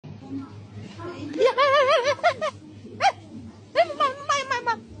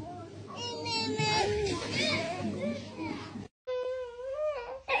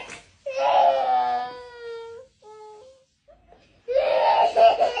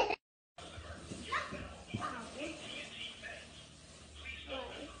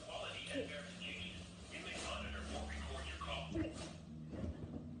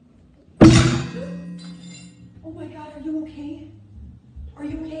Oh my God, are you okay? Are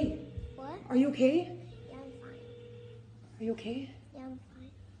you okay? What? Are you okay? Yeah, I'm fine. Are you okay? Yeah, I'm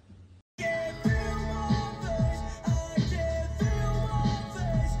fine.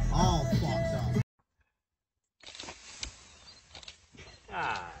 All fucked up.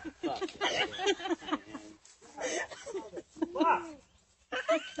 Ah, fuck.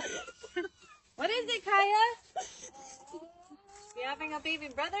 What is it, Kaya? You having a baby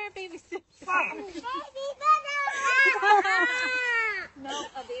brother or baby sister? Baby brother! No,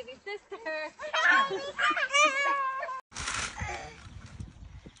 a baby sister.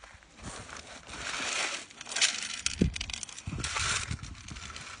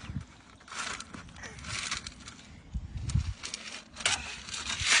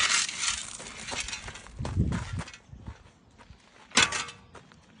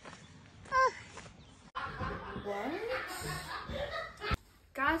 What?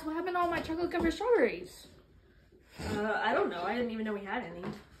 Guys, what happened to all my chocolate covered strawberries? I don't know. I didn't even know we had any.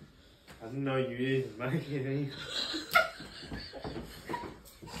 I didn't know you didn't make any.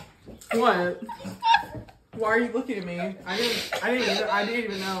 What? Why are you looking at me? I didn't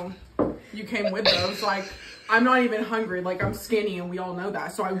even know you came with those. Like, I'm not even hungry. Like, I'm skinny and we all know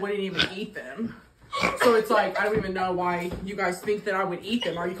that, so I wouldn't even eat them. So it's like, I don't even know why you guys think that I would eat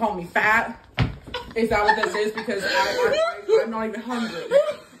them. Are you calling me fat? Is that what this is? Because I'm not even hungry.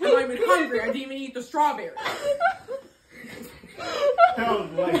 I'm not even hungry. I didn't even eat the strawberries. That was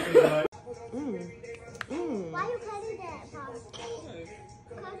way too much. Why are you cutting that, Pop?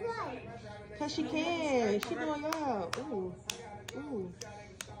 Cause what? Cause she can. She doing well. Ooh. Ooh.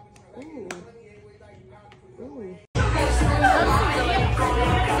 Ooh. Ooh.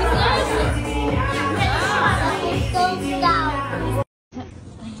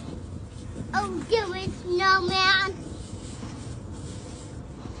 Oh, do it, snowman.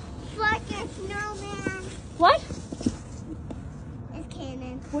 Fucking snowman. What? It's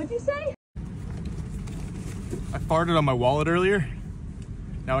cannon. What'd you say? I farted on my wallet earlier.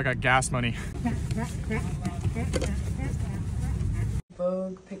 Now I got gas money.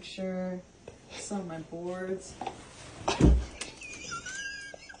 Vogue picture, some of my boards.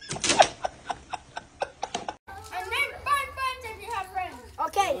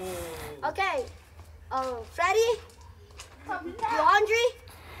 Okay. Okay. Freddie. Laundry.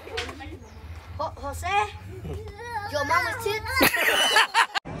 Jose. Your mama's tits.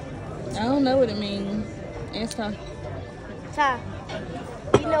 I don't know what it means. Ask her. Ty,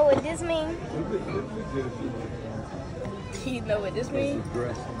 you know what this means? You know what this means?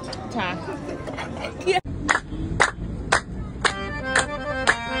 Ty.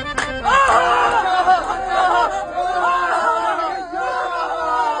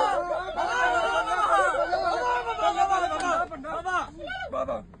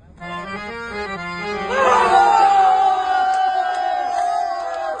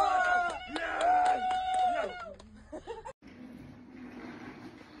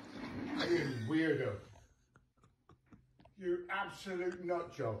 You weirdo. You absolute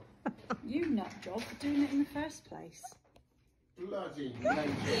nut job. You nut job for doing it in the first place. Bloody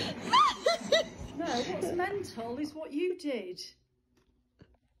mental. No, what's mental is what you did.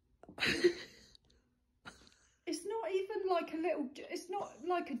 It's not even like a little, it's not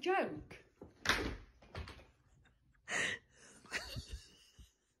like a joke.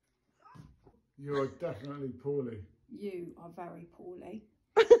 You are definitely poorly. You are very poorly.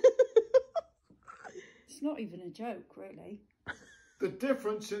 It's not even a joke, really. The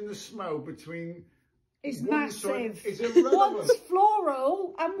difference in the smell between It's one massive. side is irrelevant. One's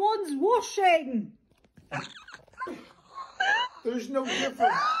floral and one's washing. There's no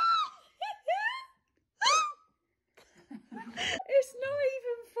difference. It's not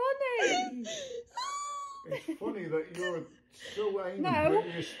even funny. It's funny that you're so angry No,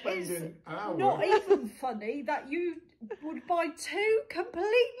 you're spending hours. Not even funny that you would buy two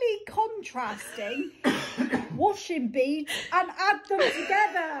completely contrasting washing beads and add them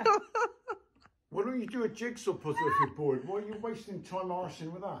together. Why don't you do a jigsaw puzzle if you're bored? Why are you wasting time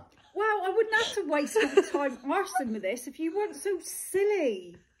arsing with that? Well, I wouldn't have to waste my time arsing with this if you weren't so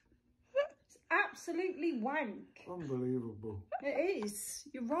silly. It's absolutely wank. Unbelievable. It is.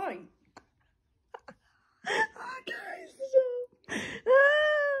 You're right.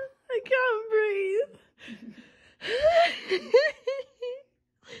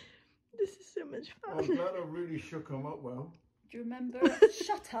 she'll come up well. Do you remember?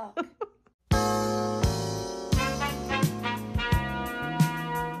 Shut up.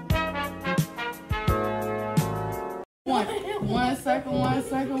 One circle, one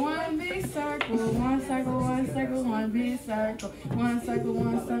circle, one big circle. One circle, one circle, one big circle. One circle,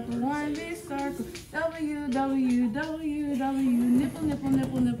 one circle, one big circle. W, W, W, W, nipple, nipple,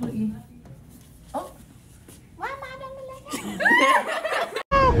 nipple, nipple, E. Oh. Why am I doing that?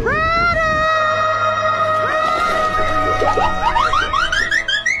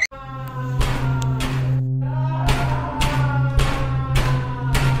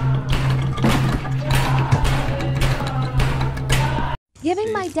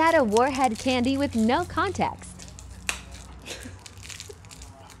 Giving my dad a warhead candy with no context.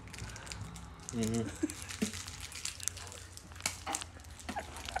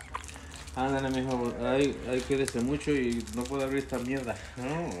 Ándale, mijo. Ay, cuídese mucho y no puedo abrir esta mierda.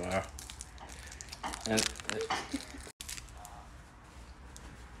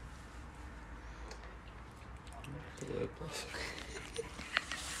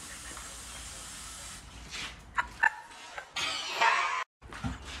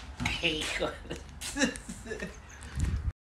 Hijo.